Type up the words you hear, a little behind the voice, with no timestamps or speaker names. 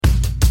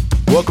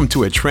Welcome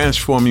to A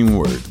Transforming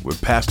Word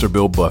with Pastor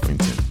Bill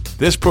Buffington.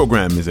 This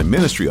program is a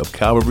ministry of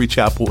Calvary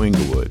Chapel,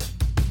 Inglewood.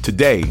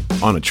 Today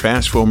on A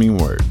Transforming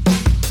Word.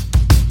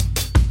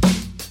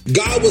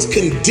 God was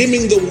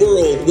condemning the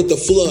world with the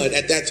flood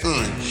at that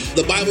time.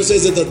 The Bible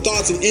says that the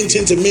thoughts and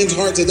intents of men's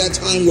hearts at that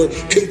time were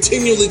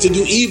continually to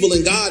do evil,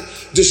 and God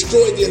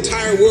destroyed the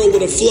entire world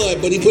with a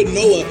flood. But he put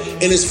Noah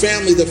and his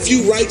family, the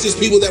few righteous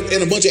people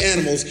and a bunch of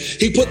animals,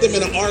 he put them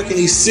in an ark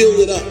and he sealed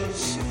it up.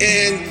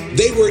 And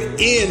they were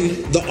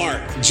in the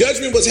ark.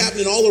 Judgment was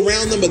happening all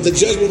around them, but the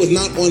judgment was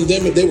not on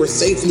them if they were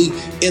safely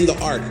in the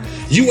ark.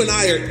 You and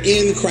I are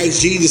in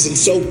Christ Jesus, and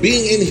so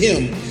being in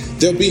him,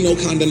 there'll be no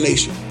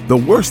condemnation. The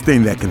worst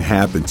thing that can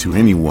happen to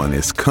anyone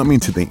is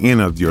coming to the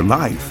end of your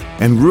life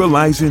and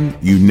realizing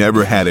you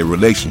never had a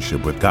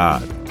relationship with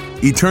God.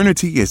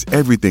 Eternity is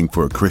everything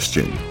for a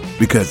Christian,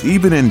 because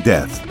even in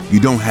death, you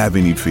don't have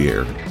any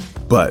fear.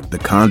 But the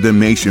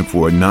condemnation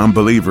for a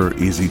non-believer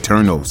is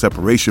eternal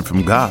separation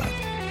from God.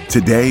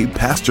 Today,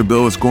 Pastor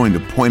Bill is going to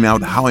point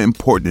out how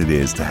important it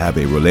is to have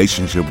a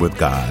relationship with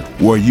God,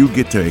 where you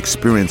get to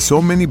experience so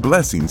many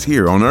blessings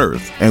here on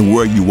earth and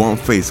where you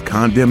won't face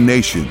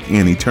condemnation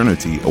in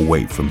eternity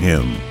away from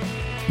Him.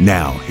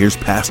 Now, here's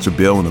Pastor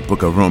Bill in the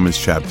book of Romans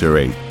chapter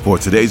 8 for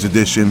today's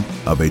edition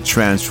of A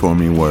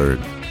Transforming Word.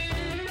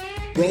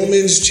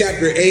 Romans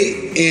chapter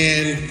 8,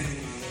 and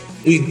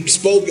we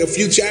spoke a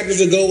few chapters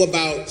ago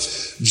about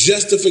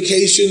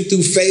justification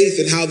through faith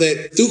and how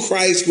that through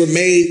Christ we're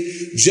made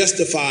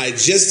justified,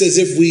 just as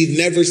if we've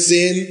never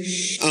sinned.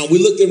 We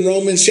looked in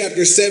Romans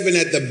chapter 7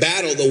 at the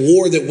battle, the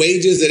war that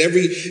wages, that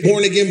every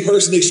born again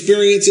person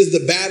experiences,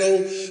 the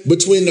battle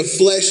between the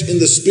flesh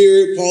and the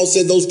spirit. Paul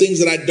said those things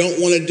that I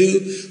don't want to do,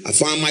 I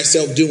find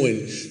myself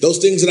doing. Those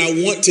things that I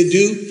want to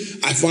do,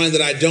 I find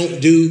that I don't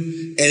do.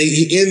 And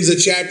he ends the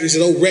chapter, he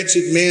said, "Oh,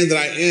 wretched man that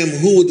I am,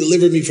 who will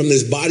deliver me from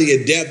this body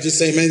of death?" Just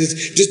saying, man,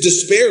 just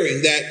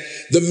despairing that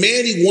the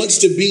man he wants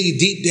to be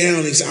deep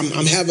down, he's,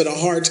 I'm having a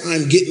hard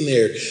time getting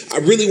there. I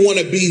really want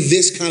to be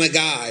this kind of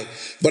guy,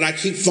 but I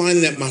keep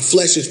finding that my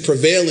flesh is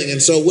prevailing.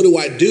 And so what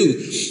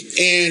do?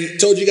 And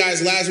told you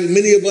guys last week,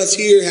 many of us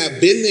here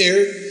have been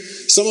there.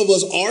 Some of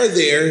us are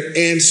there.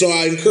 And so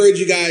I encourage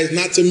you guys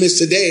not to miss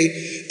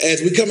today.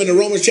 As we come into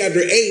Romans chapter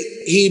 8,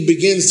 he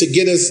begins to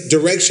get us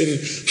direction.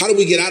 How do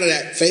we get out of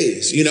that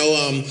phase? You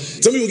know,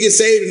 some people get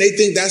saved and they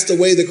think that's the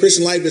way the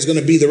Christian life is going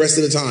to be the rest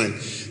of the time.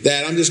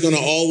 That I'm just going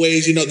to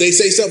always, they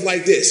say stuff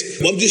like this.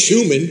 Well, I'm just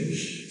human.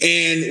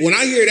 And when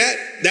I hear that,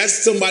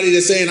 that's somebody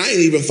that's saying, I ain't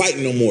even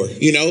fighting no more.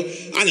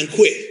 I done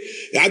quit.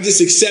 I've just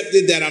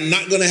accepted that I'm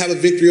not going to have a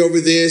victory over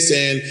this,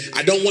 and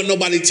I don't want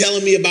nobody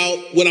telling me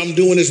about what I'm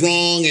doing is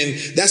wrong. And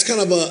that's kind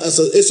of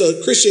it's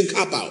a Christian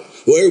cop-out,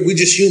 where we're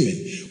just human.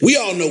 We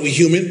all know we're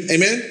human.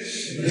 Amen?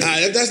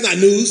 That's not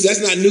news.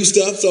 That's not new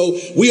stuff. So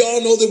we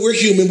all know that we're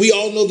human. We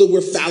all know that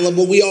we're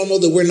fallible. We all know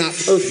that we're not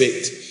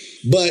perfect.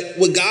 But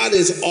what God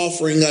is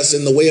offering us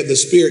in the way of the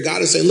Spirit,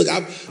 God is saying, look,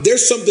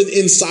 there's something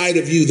inside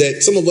of you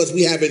that some of us,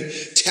 we haven't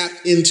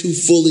tapped into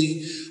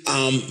fully.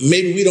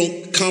 Maybe we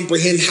don't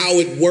comprehend how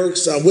it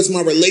works. What's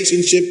my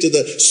relationship to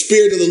the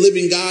Spirit of the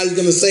living God? He's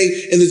going to say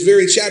in this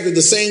very chapter,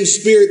 the same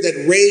Spirit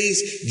that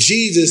raised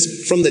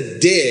Jesus from the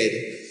dead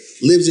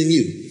lives in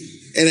you.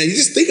 And you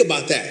just think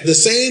about that. The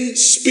same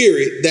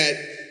Spirit that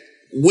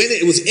when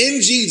it was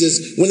in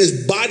Jesus, when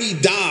his body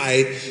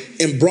died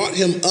and brought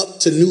him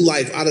up to new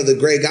life out of the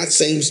grave, God's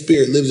same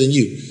Spirit lives in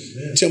you.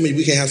 Amen. Tell me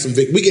we can have some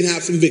victory. We can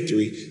have some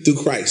victory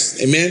through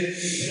Christ. Amen.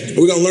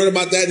 We're going to learn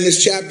about that in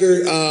this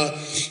chapter.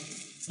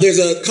 There's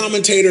a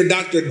commentator,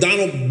 Dr.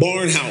 Donald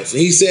Barnhouse,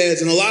 and he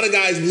says, and a lot of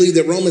guys believe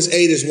that Romans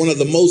 8 is one of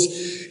the most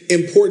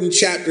important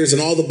chapters in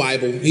all the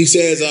Bible. He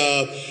says,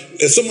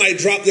 if somebody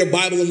dropped their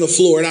Bible on the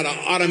floor, it ought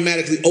to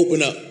automatically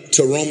open up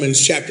to Romans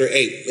chapter 8.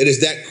 It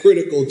is that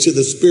critical to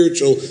the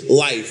spiritual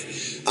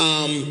life.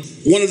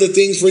 One of the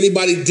things for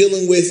anybody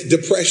dealing with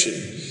depression,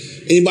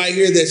 anybody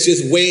here that's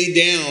just weighed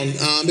down,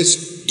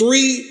 it's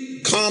 3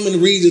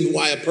 common reasons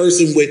why a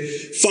person would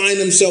find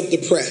themselves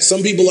depressed.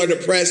 Some people are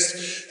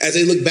depressed as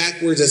they look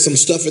backwards at some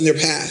stuff in their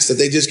past that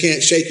they just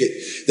can't shake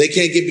it. They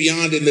can't get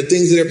beyond it. And the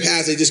things in their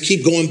past, they just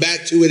keep going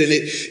back to it, and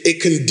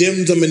it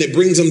condemns them and it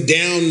brings them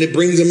down and it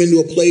brings them into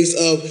a place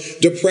of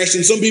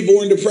depression. Some people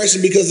are in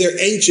depression because they're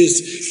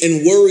anxious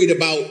and worried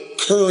about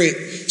current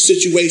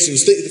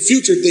situations,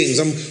 future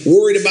things. I'm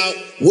worried about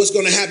what's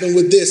going to happen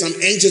with this. I'm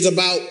anxious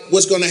about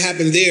what's going to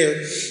happen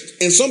there.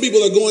 And some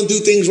people are going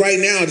through things right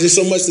now just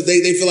so much that they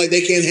feel like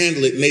they can't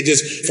handle it, and they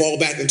just fall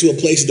back into a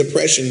place of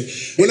depression.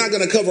 We're not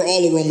going to cover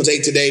all of Romans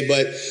 8 today,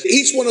 but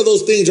each one of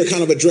those things are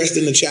kind of addressed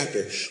in the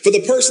chapter. For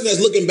the person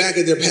that's looking back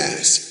at their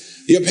past,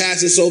 your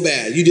past is so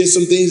bad. You did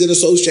some things that are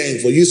so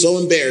shameful. You're so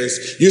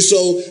embarrassed. You're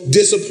so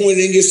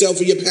disappointed in yourself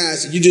for your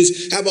past. You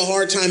just have a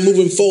hard time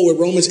moving forward.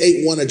 Romans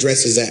 8:1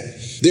 addresses that.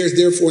 There's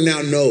therefore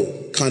now no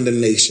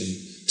condemnation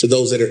to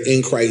those that are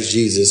in Christ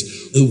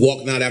Jesus, who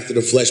walk not after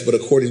the flesh, but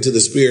according to the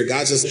Spirit.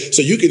 God says,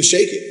 so you can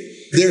shake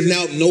it. There's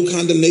now no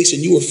condemnation.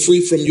 You are free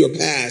from your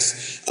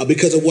past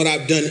because of what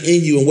I've done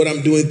in you and what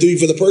I'm doing through you.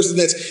 For the person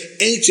that's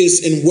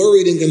anxious and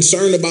worried and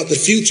concerned about the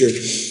future,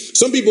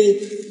 some people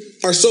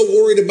are so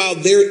worried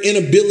about their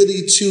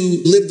inability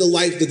to live the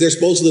life that they're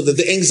supposed to live, that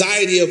the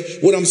anxiety of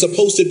what I'm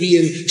supposed to be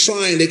and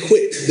trying, they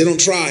quit. They don't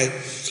try.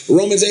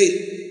 Romans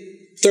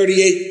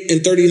 8:38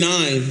 and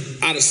 39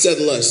 ought to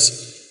settle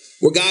us,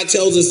 where God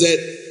tells us that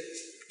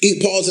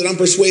Paul said, I'm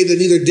persuaded that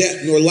neither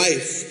death nor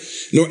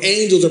life, nor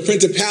angels or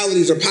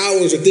principalities or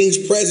powers or things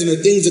present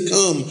or things to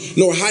come,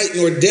 nor height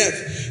nor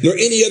depth, nor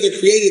any other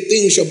created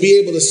thing shall be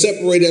able to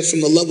separate us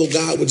from the love of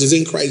God, which is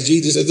in Christ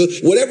Jesus. And so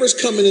whatever's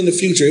coming in the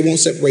future, it won't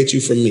separate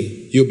you from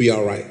me. You'll be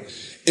all right.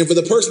 And for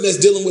the person that's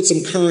dealing with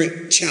some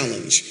current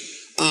challenge,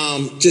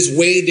 just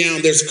weighed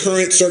down, there's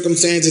current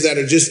circumstances that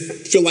are just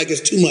feel like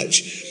it's too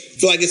much.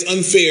 Feel like it's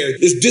unfair.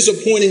 It's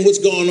disappointing what's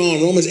going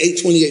on. Romans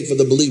 8:28 for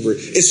the believer.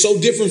 It's so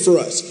different for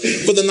us.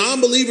 For the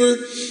non-believer,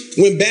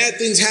 when bad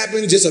things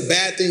happen, just a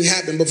bad thing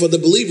happened. But for the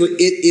believer,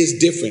 it is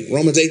different.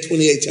 Romans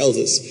 8:28 tells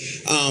us.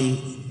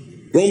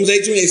 Romans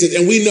 8:28 says,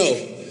 and we know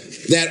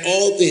that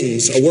all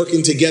things are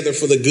working together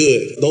for the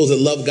good, those that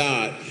love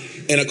God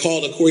and are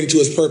called according to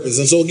his purpose.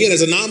 And so again,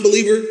 as a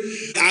non-believer,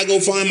 I go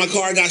find my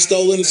car got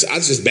stolen. It's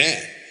just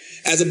bad.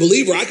 As a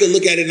believer, I could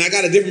look at it and I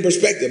got a different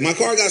perspective. My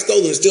car got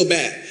stolen. It's still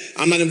bad.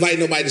 I'm not inviting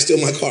nobody to steal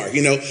my car,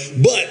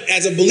 But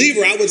as a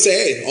believer, I would say,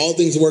 hey, all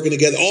things are working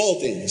together, all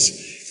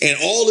things. And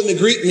all in the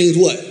Greek means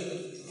what?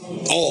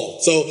 All.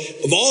 So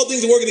if all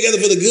things are working together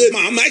for the good,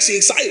 I'm actually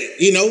excited,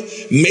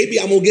 Maybe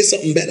I'm going to get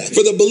something better.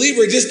 For the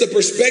believer, just the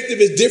perspective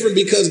is different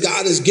because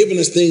God has given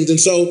us things. And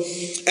so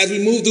as we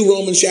move through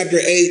Romans chapter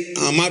 8,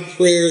 my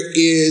prayer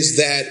is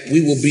that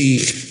we will be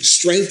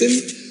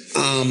strengthened.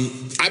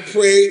 I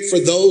pray for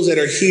those that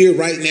are here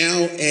right now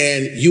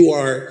and you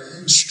are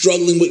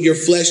struggling with your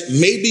flesh.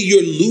 Maybe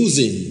you're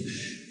losing,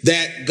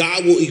 that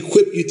God will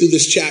equip you through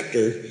this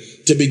chapter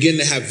to begin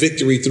to have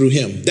victory through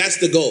him. That's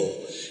the goal.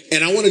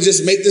 And I want to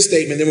just make this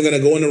statement, then we're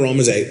going to go into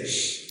Romans 8.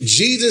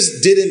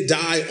 Jesus didn't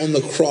die on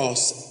the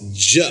cross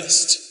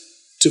just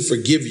to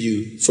forgive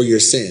you for your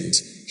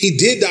sins. He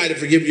did die to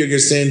forgive you your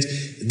sins.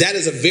 That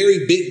is a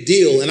very big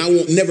deal, and I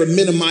won't never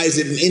minimize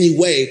it in any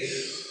way.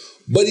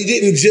 But he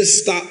didn't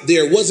just stop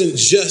there. It wasn't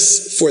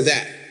just for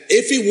that.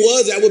 If he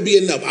was, that would be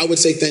enough. I would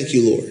say, thank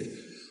you, Lord.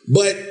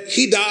 But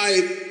he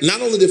died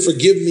not only to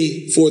forgive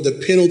me for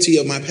the penalty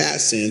of my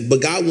past sin,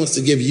 but God wants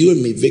to give you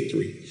and me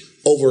victory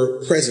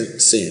over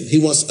present sin. He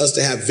wants us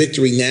to have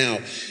victory now.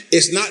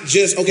 It's not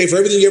just, okay, for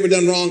everything you ever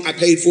done wrong, I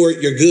paid for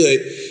it, you're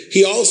good.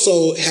 He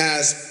also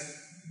has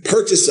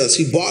purchased us.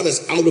 He bought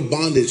us out of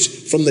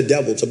bondage from the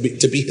devil to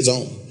be his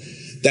own.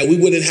 That we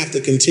wouldn't have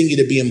to continue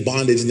to be in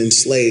bondage and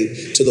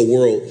enslaved to the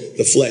world,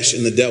 the flesh,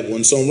 and the devil.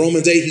 And so in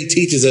Romans 8, he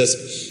teaches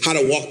us how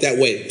to walk that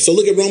way. So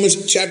look at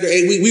Romans chapter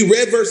 8. We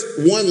read verse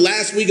 1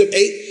 last week of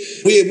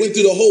 8. We went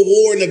through the whole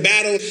war and the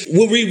battle.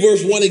 We'll read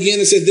verse 1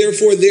 again. It says,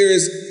 therefore, there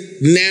is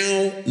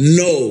now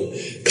no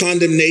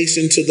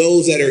condemnation to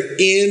those that are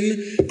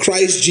in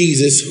Christ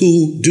Jesus,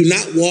 who do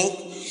not walk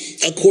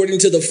according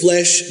to the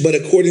flesh, but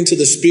according to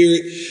the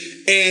Spirit.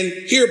 And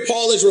here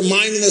Paul is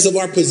reminding us of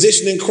our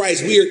position in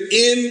Christ. We are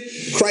in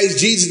Christ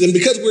Jesus. And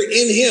because we're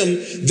in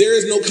him, there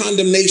is no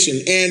condemnation.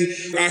 And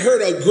I heard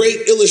a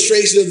great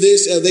illustration of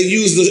this. They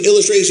used the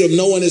illustration of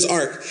Noah and his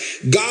ark.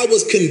 God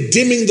was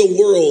condemning the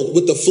world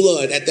with the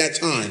flood at that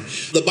time.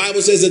 The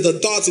Bible says that the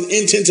thoughts and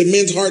intents of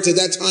men's hearts at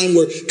that time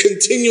were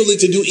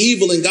continually to do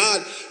evil. And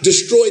God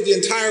destroyed the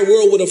entire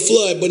world with a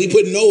flood. But he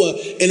put Noah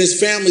and his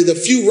family, the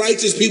few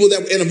righteous people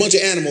that and a bunch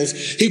of animals,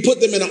 he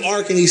put them in an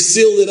ark and he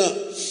sealed it up.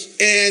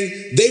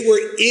 And they were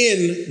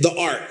in the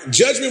ark.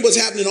 Judgment was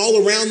happening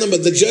all around them,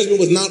 but the judgment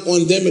was not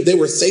on them if they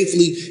were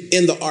safely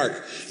in the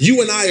ark.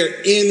 You and I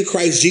are in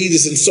Christ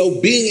Jesus. And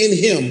so being in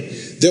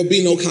him, there'll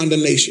be no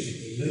condemnation,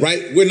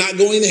 right? We're not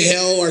going to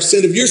hell or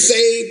sin. If you're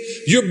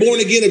saved, you're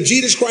born again. If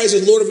Jesus Christ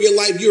is Lord of your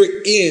life,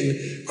 you're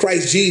in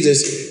Christ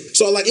Jesus.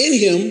 So I'm like in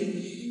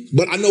him,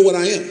 but I know what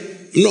I am.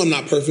 No, I'm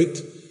not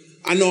perfect.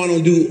 I know I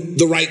don't do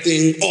the right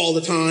thing all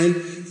the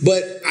time.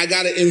 But I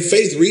got to, in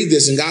faith, read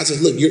this. And God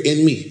says, look, you're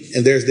in me.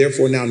 And there's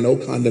therefore now no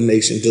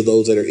condemnation to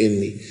those that are in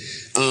me.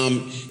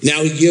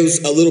 Now he gives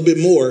a little bit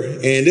more.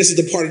 And this is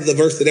the part of the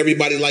verse that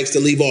everybody likes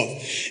to leave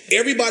off.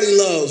 Everybody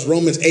loves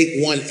Romans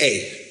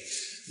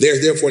 8:1a.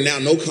 There's therefore now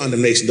no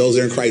condemnation. Those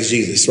that are in Christ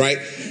Jesus, right?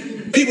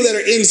 People that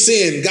are in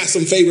sin got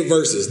some favorite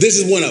verses. This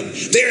is one of them.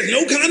 There's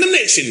no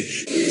condemnation.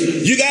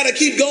 You got to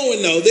keep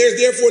going, though. There's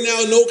therefore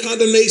now no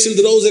condemnation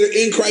to those that are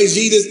in Christ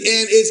Jesus.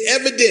 And it's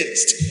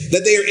evidenced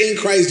that they are in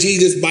Christ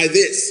Jesus by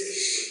this.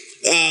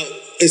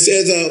 It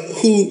says,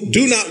 who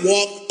do not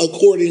walk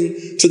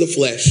according to the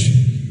flesh,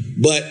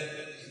 but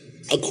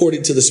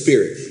according to the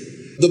Spirit.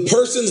 The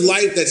person's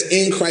life that's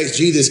in Christ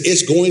Jesus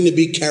is going to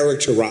be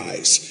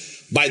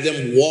characterized by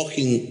them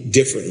walking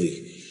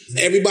differently.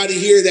 Everybody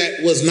here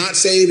that was not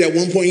saved at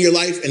one point in your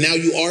life and now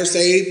you are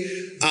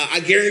saved, I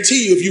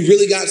guarantee you, if you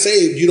really got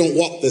saved, you don't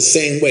walk the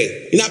same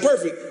way. You're not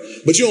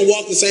perfect, but you don't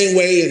walk the same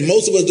way. And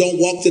most of us don't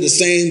walk to the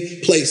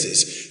same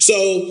places. So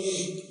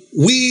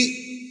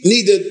we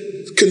need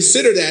to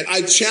consider that.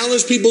 I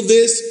challenge people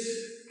this.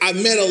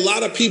 I've met a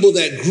lot of people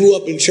that grew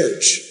up in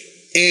church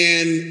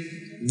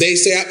and they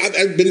say,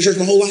 I've been in church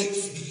my whole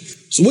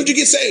life. So when'd you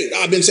get saved?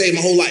 I've been saved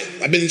my whole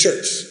life. I've been in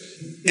church.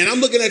 And I'm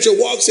looking at your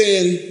walk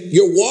saying,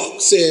 your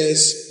walk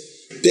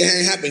says that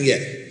ain't happened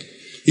yet.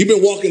 You've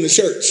been walking to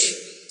church,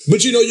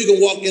 but you know you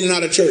can walk in and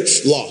out of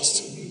church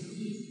lost.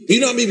 You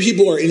know how many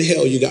people are in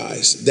hell, you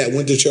guys, that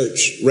went to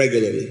church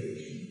regularly?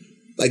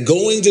 Like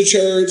going to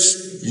church,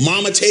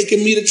 mama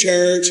taking me to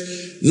church.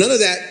 None of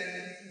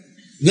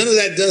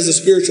that does a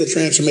spiritual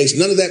transformation.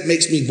 None of that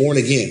makes me born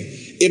again.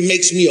 It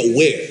makes me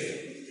aware.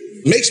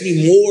 It makes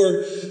me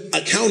more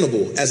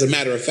accountable, as a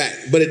matter of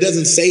fact, but it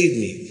doesn't save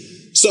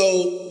me.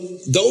 So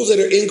those that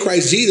are in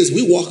Christ Jesus,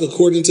 we walk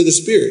according to the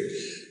Spirit.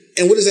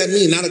 And what does that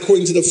mean? Not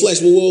according to the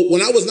flesh. Well,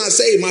 when I was not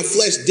saved, my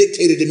flesh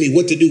dictated to me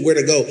what to do, where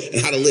to go,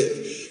 and how to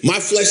live. My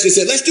flesh just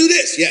said, let's do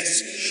this.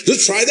 Yes.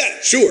 Let's try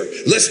that. Sure.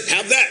 Let's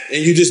have that.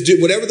 And you just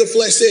did whatever the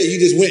flesh said. You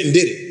just went and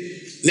did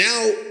it.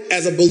 Now,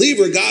 as a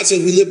believer, God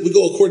says we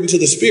go according to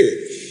the Spirit.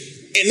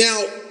 And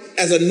now,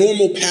 as a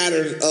normal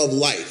pattern of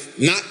life,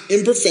 not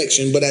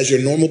imperfection, but as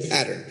your normal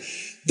pattern,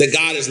 that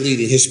God is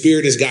leading, his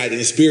Spirit is guiding,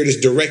 his Spirit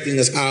is directing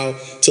us how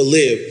to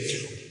live.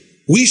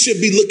 We should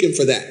be looking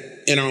for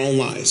that in our own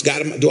lives.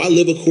 God, do I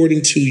live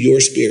according to your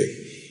Spirit?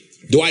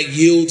 Do I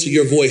yield to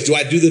your voice? Do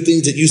I do the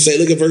things that you say?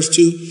 Look at verse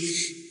 2.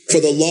 For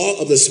the law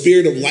of the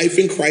Spirit of life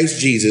in Christ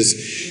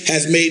Jesus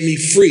has made me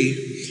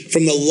free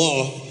from the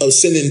law of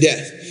sin and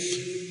death.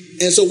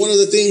 And so one of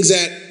the things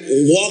that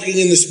walking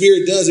in the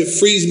Spirit does, it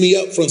frees me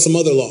up from some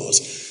other laws.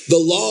 The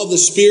law of the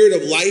Spirit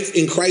of life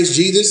in Christ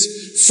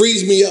Jesus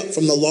frees me up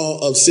from the law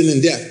of sin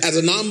and death. As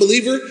a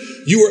non-believer,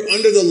 you are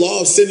under the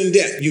law of sin and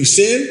death. You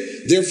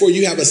sin, therefore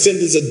you have a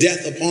sentence of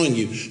death upon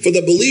you. For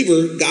the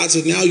believer, God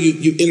says, now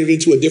you entered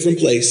into a different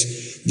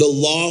place. The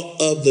law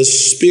of the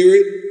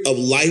Spirit of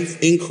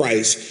life in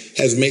Christ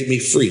has made me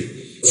free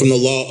from the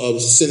law of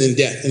sin and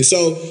death. And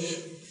so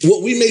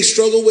what we may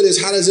struggle with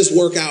is, how does this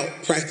work out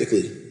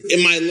practically?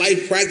 In my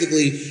life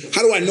practically,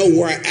 how do I know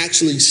where I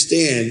actually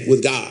stand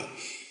with God?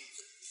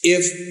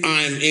 If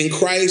I'm in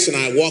Christ and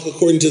I walk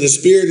according to the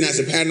Spirit and that's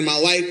a pattern of my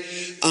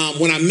life,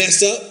 when I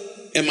mess up,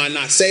 am I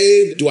not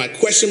saved? Do I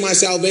question my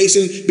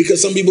salvation?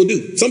 Because some people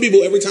do. Some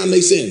people, every time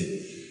they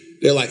sin,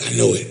 they're like, I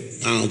know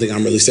it. I don't think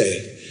I'm really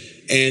saved.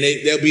 And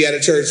they'll be at a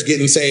church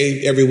getting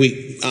saved every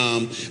week.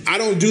 I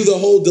don't do the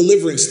whole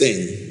deliverance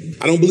thing.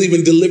 I don't believe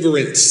in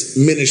deliverance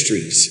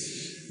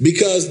ministries,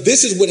 because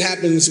this is what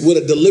happens with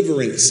a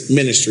deliverance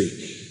ministry.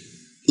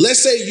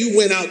 Let's say you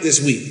went out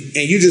this week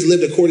and you just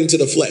lived according to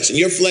the flesh, and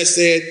your flesh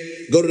said,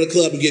 go to the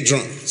club and get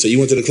drunk. So you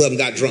went to the club and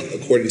got drunk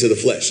according to the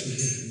flesh.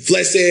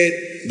 Flesh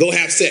said, go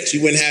have sex.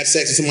 You went and have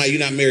sex with somebody you're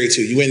not married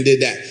to. You went and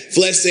did that.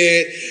 Flesh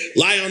said,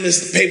 lie on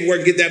this paperwork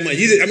and get that money.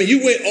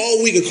 You went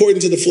all week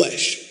according to the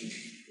flesh.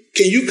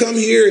 Can you come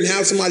here and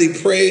have somebody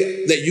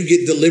pray that you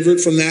get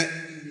delivered from that?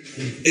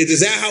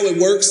 Is that how it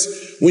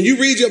works? When you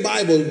read your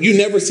Bible, you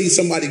never see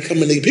somebody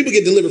coming in. People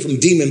get delivered from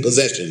demon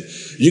possession.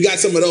 You got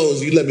some of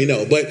those, you let me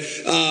know. But,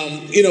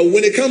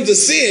 when it comes to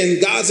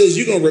sin, God says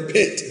you're going to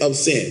repent of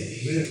sin.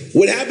 Yeah.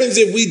 What happens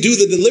if we do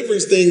the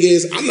deliverance thing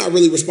is, I'm not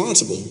really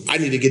responsible. I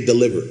need to get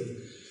delivered.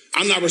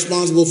 I'm not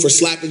responsible for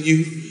slapping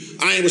you.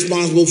 I ain't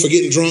responsible for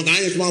getting drunk. I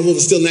ain't responsible for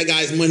stealing that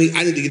guy's money.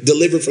 I need to get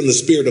delivered from the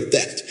spirit of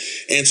theft.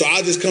 And so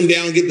I'll just come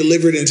down and get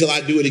delivered until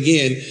I do it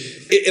again.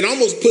 It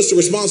almost puts the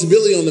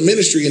responsibility on the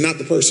ministry and not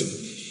the person.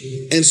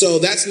 And so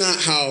that's not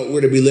how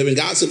we're to be living.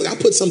 God said, look, I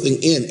put something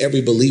in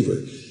every believer.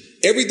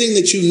 Everything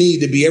that you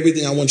need to be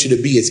everything I want you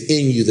to be is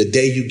in you the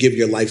day you give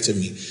your life to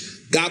me.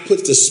 God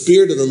puts the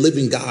Spirit of the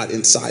living God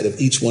inside of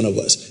each one of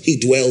us. He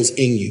dwells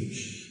in you.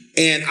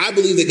 And I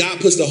believe that God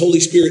puts the Holy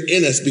Spirit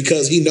in us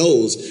because he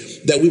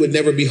knows that we would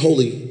never be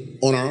holy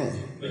on our own.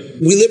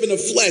 We live in a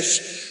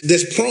flesh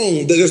that's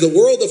prone. There's the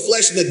world, the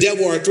flesh, and the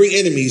devil are three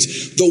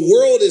enemies. The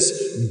world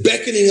is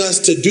beckoning us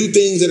to do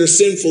things that are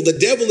sinful. The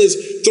devil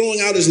is throwing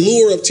out his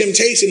lure of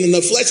temptation, and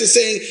the flesh is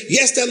saying,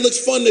 yes, that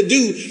looks fun to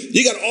do.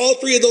 You got all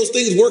three of those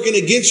things working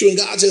against you, and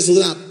God says,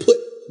 well, then I put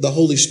the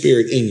Holy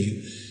Spirit in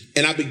you.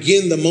 And I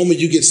begin the moment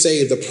you get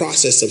saved, the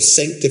process of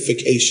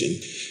sanctification.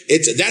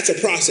 That's a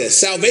process.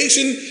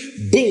 Salvation,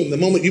 boom, the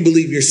moment you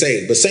believe you're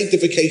saved. But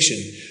sanctification,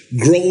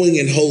 growing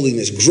in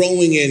holiness,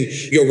 growing in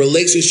your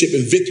relationship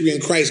and victory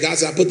in Christ. God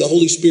said, I put the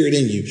Holy Spirit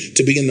in you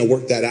to begin to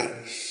work that out.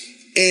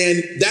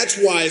 And that's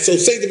why, so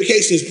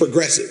sanctification is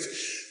progressive.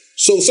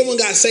 So someone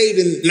got saved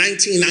in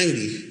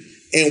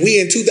 1990 and we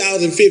in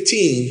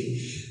 2015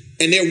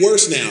 and they're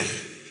worse now.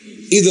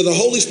 Either the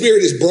Holy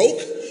Spirit is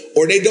broke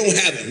or they don't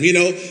have him.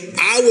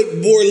 I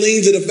would more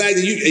lean to the fact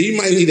that you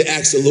might need to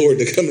ask the Lord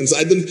to come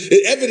inside.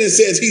 The evidence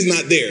says he's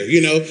not there.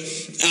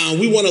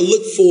 We want to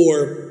look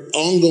for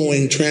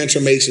ongoing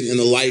transformation in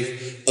the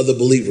life of the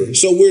believer.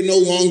 So we're no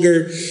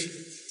longer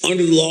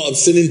under the law of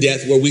sin and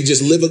death, where we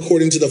just live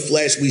according to the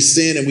flesh. We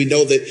sin and we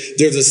know that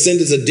there's a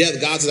sentence of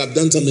death. God said, I've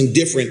done something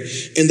different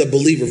in the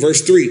believer.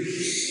 Verse 3,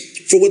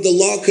 for what the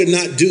law could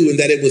not do in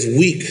that it was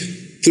weak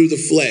through the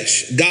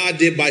flesh, God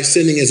did by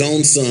sending his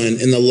own son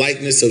in the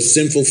likeness of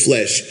sinful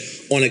flesh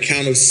on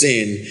account of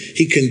sin.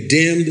 He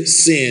condemned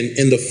sin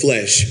in the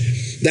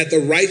flesh, that the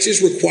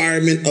righteous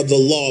requirement of the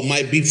law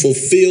might be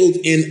fulfilled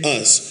in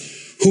us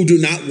who do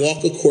not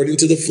walk according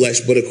to the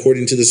flesh, but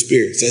according to the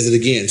Spirit. Says it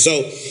again.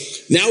 So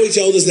now he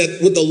tells us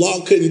that what the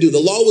law couldn't do. The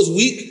law was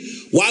weak.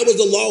 Why was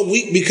the law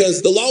weak?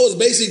 Because the law was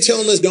basically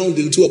telling us don't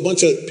do to a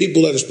bunch of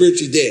people that are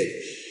spiritually dead.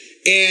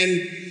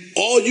 And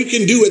all you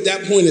can do at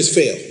that point is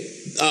fail.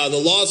 The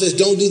law says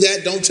don't do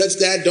that, don't touch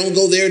that, don't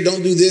go there,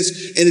 don't do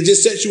this. And it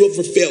just sets you up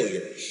for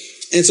failure.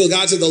 And so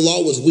God said the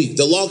law was weak.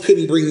 The law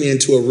couldn't bring me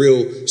into a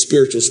real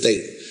spiritual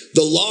state.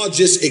 The law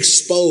just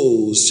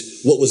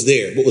exposed what was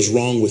there, what was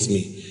wrong with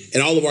me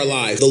in all of our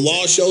lives. The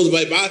law shows,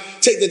 if I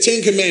take the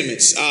 10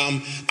 Commandments,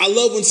 I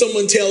love when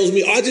someone tells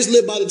me, I just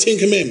live by the 10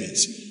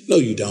 Commandments. No,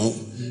 you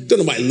don't. Don't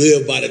nobody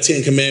live by the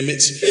 10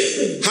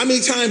 Commandments. How many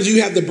times do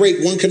you have to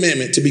break one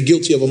commandment to be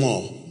guilty of them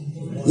all?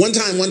 One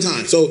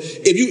time. So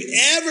if you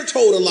ever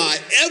told a lie,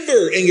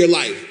 ever in your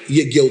life,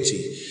 you're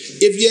guilty.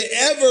 If you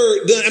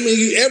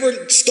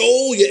ever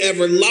stole, you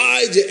ever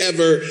lied, you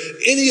ever,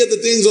 any of the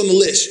things on the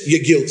list,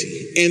 you're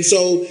guilty. And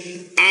so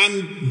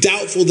I'm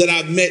doubtful that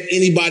I've met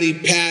anybody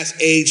past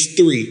age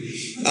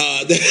 3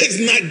 that is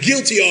not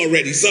guilty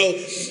already. So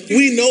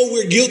we know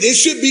we're guilty. It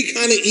should be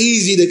kind of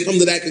easy to come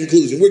to that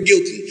conclusion. We're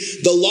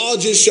guilty. The law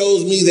just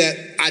shows me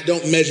that I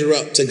don't measure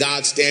up to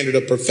God's standard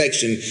of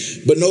perfection.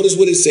 But notice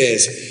what it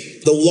says.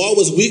 The law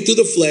was weak through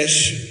the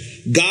flesh.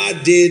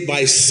 God did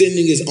by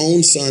sending his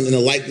own son in the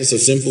likeness of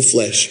sinful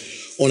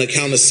flesh. On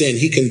account of sin,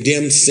 he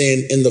condemned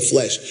sin in the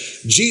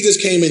flesh. Jesus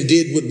came and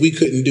did what we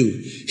couldn't do.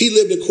 He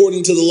lived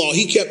according to the law.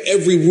 He kept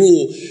every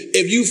rule.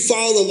 If you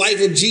follow the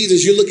life of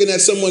Jesus, you're looking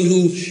at someone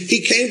who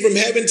he came from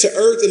heaven to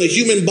earth in a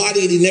human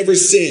body and he never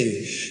sinned.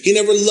 He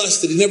never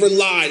lusted. He never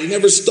lied. He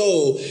never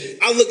stole.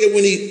 I look at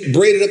when he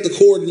braided up the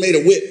cord and made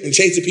a whip and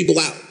chased the people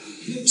out.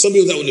 Some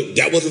people thought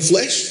that wasn't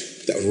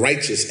flesh. That was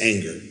righteous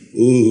anger.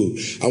 Ooh,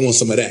 I want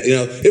some of that.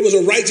 It was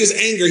a righteous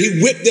anger.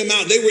 He whipped them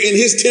out. They were in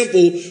his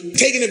temple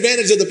taking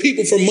advantage of the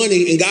people for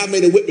money, and God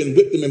made a whip and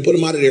whipped them and put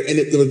them out of there, and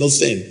there was no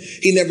sin.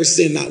 He never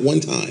sinned, not one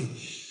time.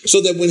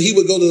 So that when he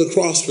would go to the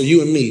cross for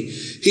you and me,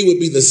 he would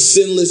be the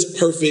sinless,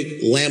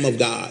 perfect Lamb of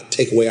God,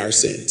 take away our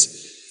sins.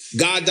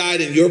 God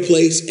died in your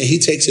place, and he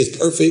takes his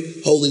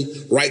perfect, holy,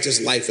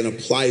 righteous life and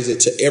applies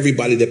it to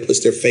everybody that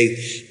puts their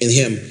faith in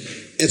him.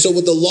 And so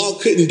what the law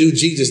couldn't do,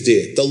 Jesus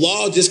did. The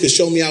law just could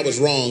show me I was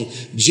wrong.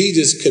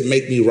 Jesus could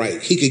make me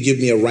right. He could give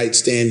me a right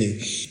standing.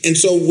 And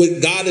so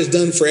what God has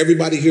done for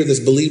everybody here that's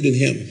believed in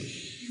him,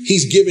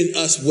 he's given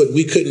us what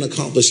we couldn't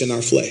accomplish in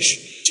our flesh.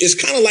 It's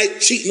kind of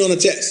like cheating on a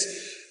test.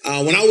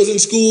 When I was in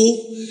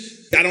school,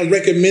 I don't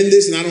recommend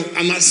this, and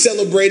I'm not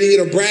celebrating it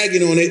or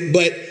bragging on it,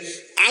 but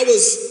I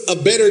was a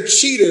better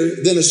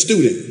cheater than a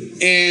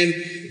student. And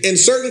in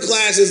certain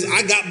classes,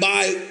 I got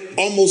by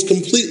almost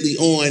completely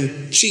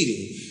on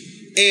cheating.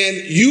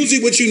 And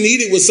usually what you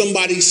needed was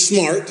somebody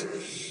smart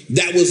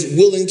that was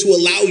willing to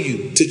allow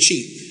you to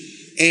cheat.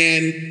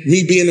 And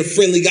me being the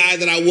friendly guy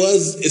that I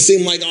was, it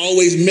seemed like I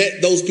always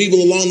met those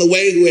people along the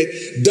way who had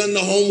done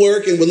the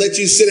homework and would let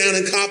you sit down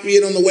and copy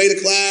it on the way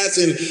to class.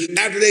 And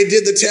after they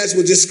did the test,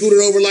 would just scoot it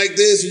over like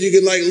this, so you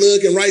could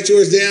look and write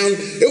yours down.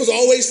 There was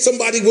always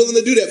somebody willing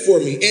to do that for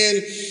me.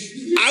 And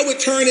I would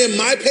turn in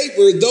my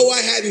paper, though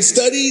I hadn't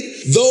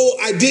studied, though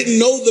I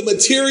didn't know the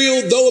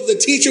material, though if the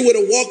teacher would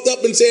have walked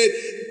up and said,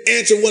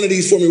 answer one of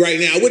these for me right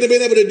now, I wouldn't have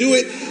been able to do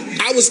it.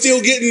 I was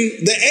still getting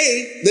the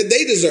A that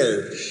they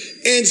deserved.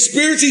 And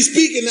spiritually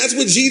speaking, that's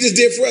what Jesus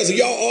did for us.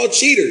 Y'all all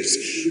cheaters,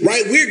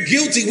 right? We're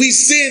guilty. We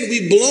sinned.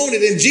 We blown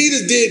it. And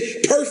Jesus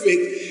did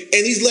perfect.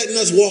 And he's letting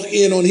us walk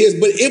in on his.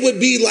 But it would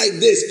be like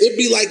this. It'd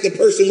be like the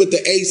person with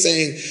the A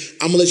saying,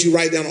 I'm going to let you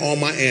write down all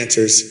my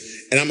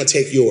answers and I'm going to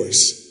take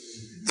yours.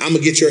 I'm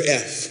going to get your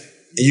F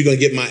and you're going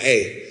to get my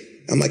A.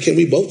 I'm like, can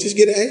we both just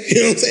get an A?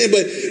 You know what I'm saying?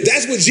 But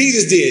that's what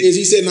Jesus did. Is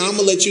he said, no, I'm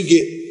going to let you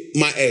get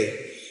my A.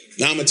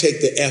 Now I'm going to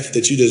take the F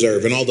that you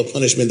deserve and all the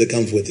punishment that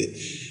comes with it.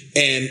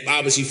 And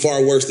obviously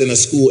far worse than a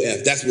school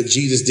F. That's what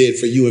Jesus did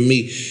for you and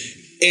me.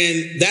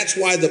 And that's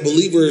why the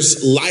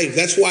believer's life,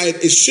 that's why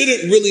it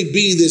shouldn't really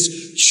be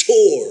this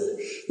chore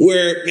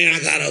where, man, I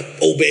got to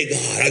obey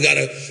God. I got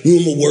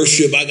to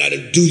worship. I got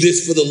to do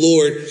this for the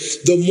Lord.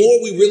 The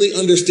more we really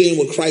understand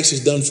what Christ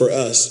has done for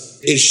us,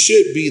 it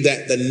should be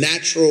that the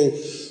natural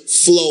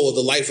flow of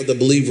the life of the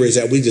believer is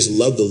that we just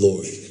love the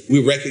Lord.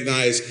 We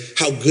recognize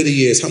how good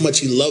he is, how much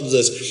he loves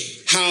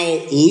us, how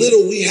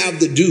little we have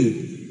to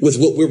do with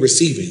what we're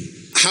receiving.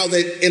 How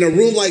that in a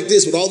room like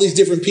this with all these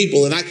different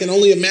people, and I can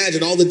only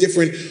imagine all the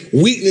different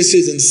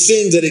weaknesses and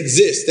sins that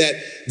exist, that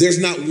there's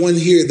not one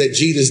here that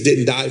Jesus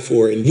didn't die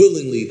for and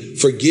willingly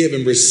forgive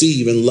and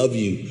receive and love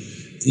you.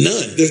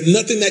 None. There's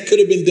nothing that could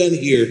have been done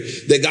here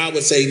that God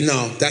would say,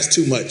 no, that's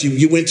too much.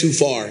 You went too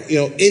far.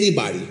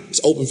 Anybody.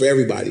 It's open for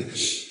everybody.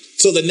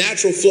 So the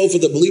natural flow for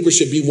the believer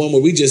should be one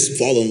where we just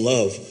fall in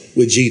love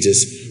with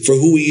Jesus for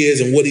who he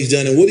is and what he's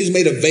done and what he's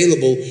made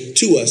available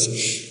to us.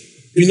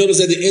 You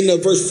notice at the end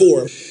of verse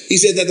 4, he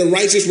said that the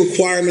righteous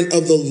requirement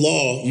of the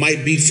law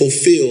might be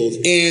fulfilled.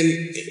 And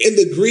in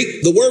the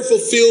Greek, the word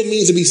fulfilled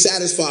means to be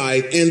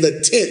satisfied. And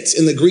the tense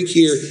in the Greek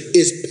here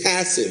is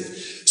passive.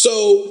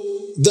 So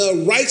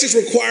the righteous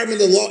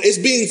requirement of the law is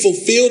being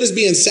fulfilled, is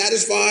being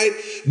satisfied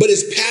but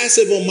it's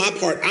passive on my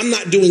part. I'm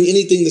not doing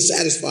anything to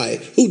satisfy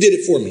it. Who did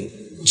it for me?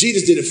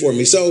 Jesus did it for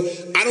me. So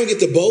I don't get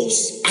to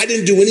boast. I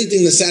didn't do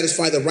anything to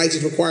satisfy the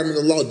righteous requirement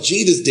of the law.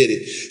 Jesus did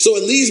it. So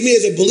it leaves me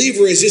as a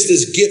believer as just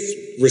this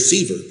gift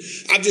receiver.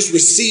 I've just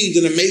received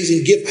an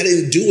amazing gift. I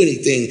didn't do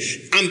anything.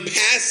 I'm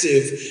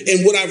passive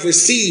in what I've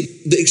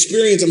received. The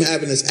experience I'm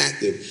having is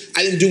active.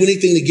 I didn't do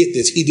anything to get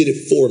this. He did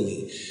it for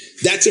me.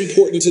 That's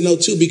important to know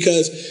too,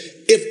 because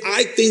if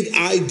I think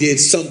I did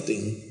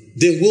something,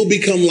 then we'll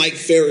become like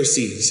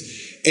Pharisees.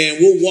 And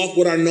we'll walk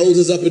with our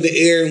noses up in the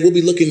air, and we'll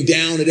be looking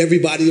down at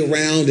everybody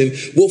around, and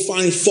we'll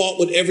find fault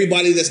with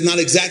everybody that's not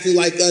exactly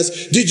like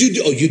us. Did you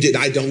do? Oh, you did.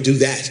 I don't do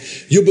that.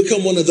 You'll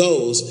become one of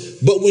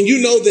those. But when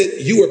you know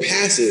that you were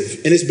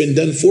passive and it's been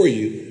done for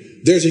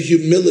you, there's a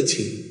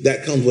humility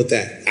that comes with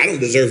that. I don't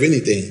deserve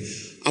anything.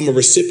 I'm a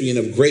recipient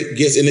of great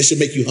gifts, and it should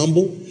make you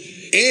humble.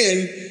 And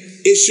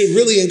it should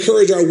really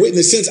encourage our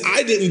witness. Since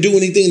I didn't do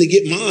anything to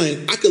get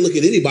mine, I could look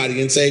at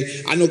anybody and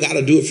say, I know God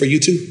will do it for you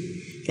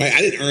too. Right?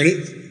 I didn't earn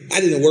it. I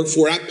didn't work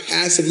for it. I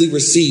passively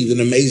received an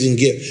amazing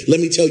gift.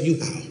 Let me tell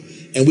you how.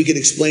 And we can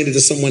explain it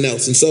to someone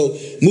else. And so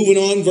moving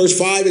on, verse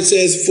 5, it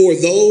says, for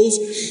those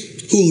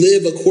who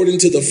live according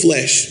to the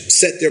flesh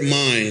set their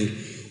mind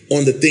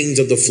on the things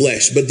of the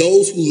flesh. But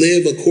those who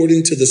live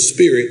according to the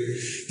Spirit,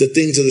 the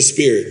things of the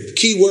Spirit.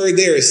 Key word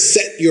there is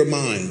set your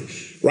mind,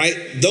 right?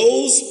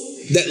 Those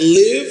that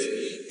live,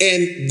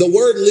 and the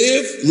word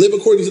live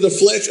according to the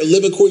flesh or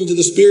live according to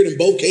the Spirit in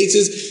both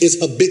cases is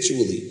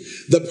habitually.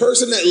 The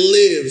person that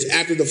lives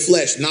after the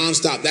flesh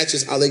nonstop, that's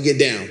just how they get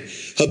down.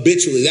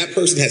 Habitually, that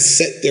person has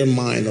set their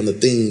mind on the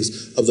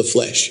things of the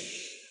flesh.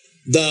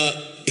 The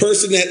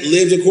person that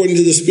lives according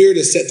to the Spirit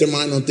has set their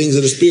mind on things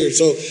of the Spirit.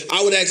 So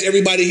I would ask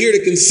everybody here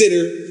to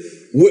consider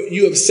what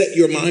you have set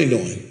your mind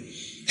on.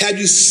 Have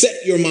you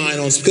set your mind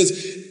on? Because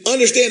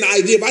understand the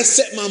idea, if I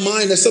set my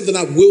mind, that's something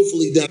I've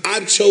willfully done.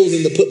 I've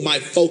chosen to put my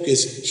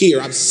focus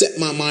here. I've set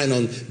my mind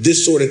on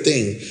this sort of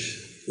thing.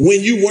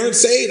 When you weren't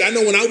saved, I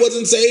know when I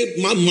wasn't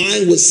saved, my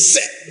mind was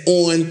set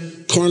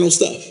on carnal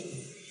stuff.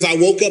 I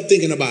woke up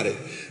thinking about it.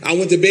 I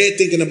went to bed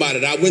thinking about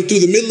it. I went through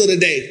the middle of the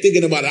day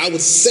thinking about it. I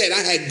was set. I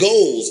had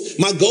goals.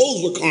 My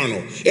goals were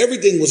carnal.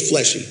 Everything was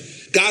fleshy.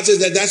 God says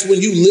that that's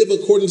when you live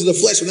according to the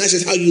flesh. When that's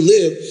just how you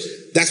live,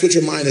 that's what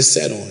your mind is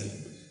set on.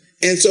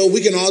 And so we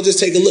can all just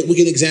take a look. We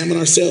can examine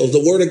ourselves. The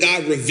word of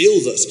God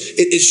reveals us.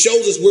 It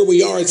shows us where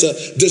we are. It's a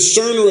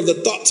discerner of the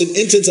thoughts and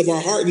intents of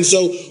our heart. And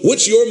so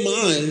what's your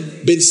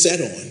mind been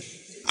set on?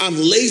 I'm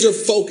laser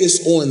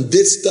focused on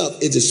this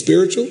stuff. Is it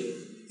spiritual?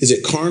 Is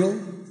it carnal?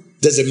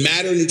 Does it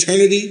matter in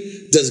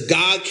eternity? Does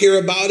God care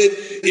about it?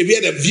 If you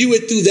had to view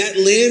it through that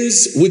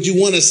lens, would you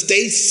want to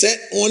stay set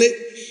on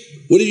it?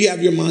 What do you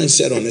have your mind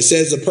set on? It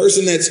says the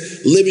person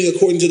that's living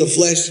according to the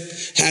flesh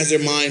has their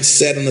mind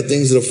set on the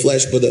things of the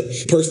flesh, but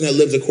the person that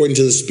lives according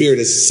to the Spirit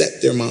has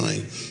set their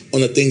mind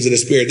on the things of the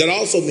Spirit. That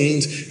also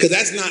means, because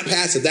that's not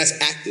passive, that's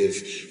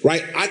active,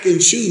 right? I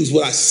can choose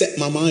what I set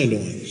my mind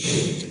on.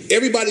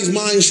 Everybody's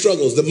mind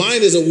struggles. The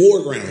mind is a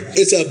war ground.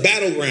 It's a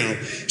battleground.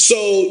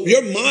 So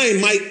your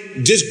mind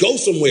might just go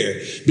somewhere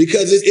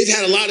because it's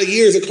had a lot of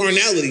years of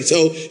carnality.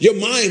 So your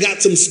mind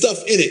got some stuff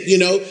in it, you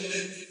know.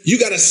 You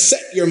got to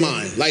set your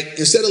mind. Like,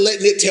 instead of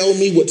letting it tell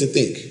me what to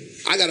think,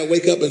 I got to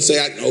wake up and say,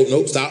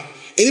 nope, stop.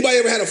 Anybody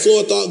ever had a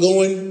flow of thought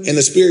going and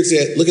the Spirit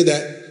said, look at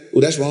that.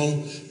 Oh, that's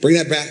wrong. Bring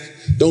that back.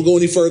 Don't go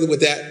any further with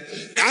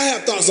that. I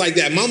have thoughts like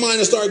that. My mind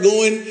will start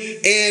going.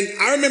 And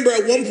I remember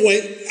at one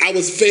point I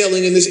was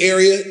failing in this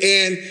area,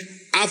 and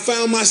I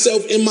found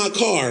myself in my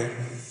car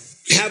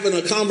having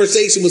a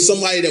conversation with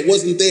somebody that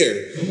wasn't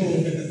there.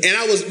 And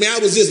I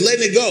was just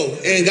letting it go.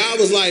 And God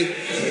was like,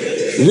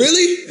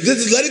 really?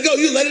 Just let it go.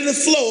 You let it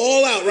flow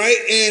all out, right?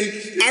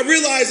 And I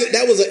realized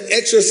that was an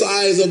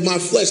exercise of my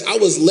flesh. I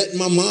was letting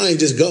my mind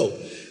just go.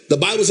 The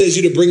Bible says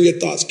you to bring your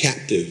thoughts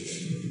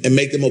captive and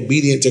make them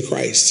obedient to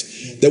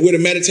Christ. That we're to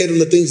meditate on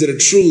the things that are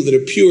true, that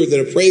are pure, that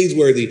are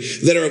praiseworthy,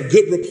 that are of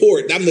good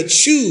report. I'm to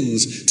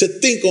choose to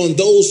think on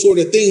those sort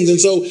of things.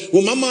 And so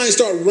when my mind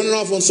started running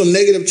off on some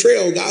negative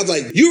trail, God's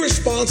like, you're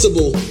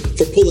responsible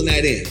for pulling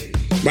that in,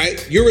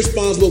 right? You're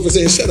responsible for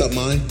saying, shut up,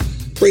 mind.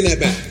 Bring that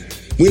back.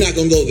 We're not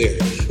going to go there.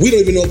 We don't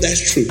even know if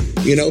that's true.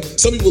 You know,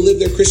 some people live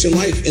their Christian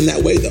life in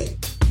that way, though.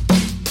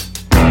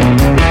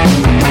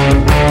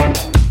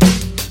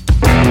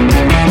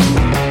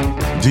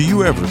 Do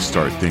you ever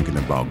start thinking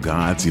about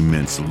God's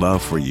immense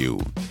love for you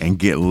and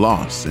get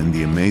lost in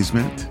the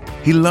amazement?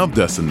 He loved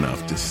us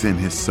enough to send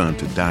his son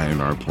to die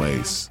in our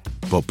place.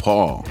 But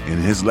Paul, in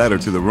his letter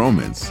to the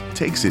Romans,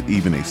 takes it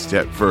even a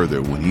step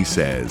further when he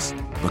says,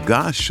 but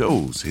God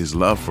shows his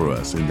love for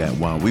us in that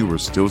while we were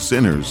still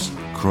sinners,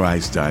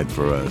 Christ died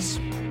for us.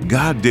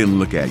 God didn't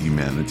look at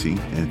humanity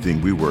and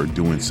think we were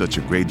doing such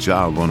a great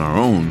job on our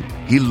own.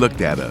 He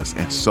looked at us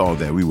and saw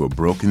that we were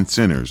broken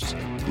sinners,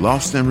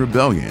 lost in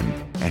rebellion,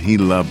 and he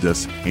loved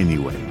us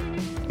anyway.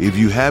 If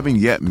you haven't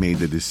yet made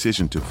the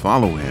decision to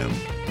follow him,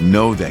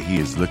 know that he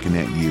is looking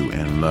at you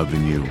and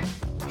loving you.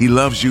 He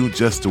loves you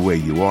just the way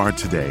you are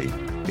today.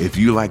 If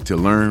you like to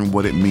learn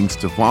what it means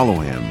to follow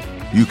him,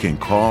 You can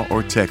call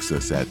or text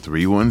us at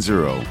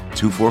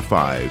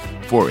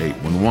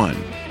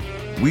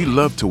 310-245-4811. We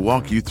love to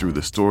walk you through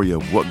the story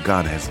of what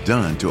God has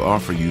done to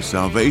offer you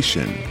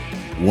salvation.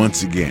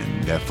 Once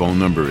again, that phone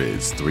number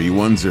is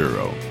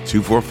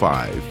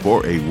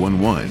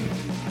 310-245-4811.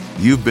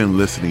 You've been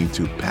listening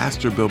to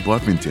Pastor Bill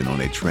Buffington on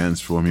A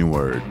Transforming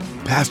Word.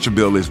 Pastor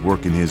Bill is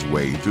working his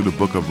way through the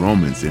book of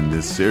Romans in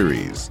this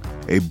series,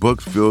 a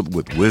book filled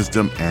with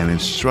wisdom and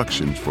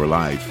instructions for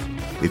life.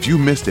 If you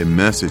missed a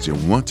message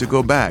and want to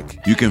go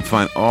back, you can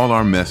find all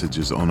our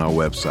messages on our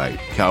website,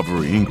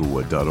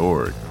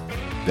 calvaryinglewood.org.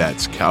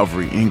 That's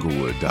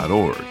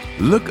calvaryinglewood.org.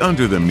 Look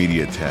under the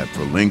media tab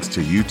for links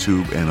to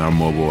YouTube and our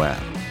mobile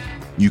app.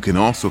 You can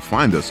also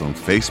find us on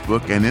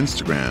Facebook and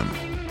Instagram.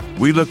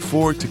 We look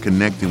forward to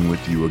connecting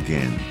with you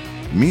again.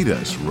 Meet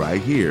us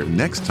right here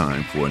next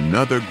time for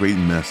another great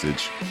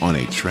message on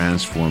A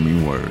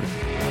Transforming Word.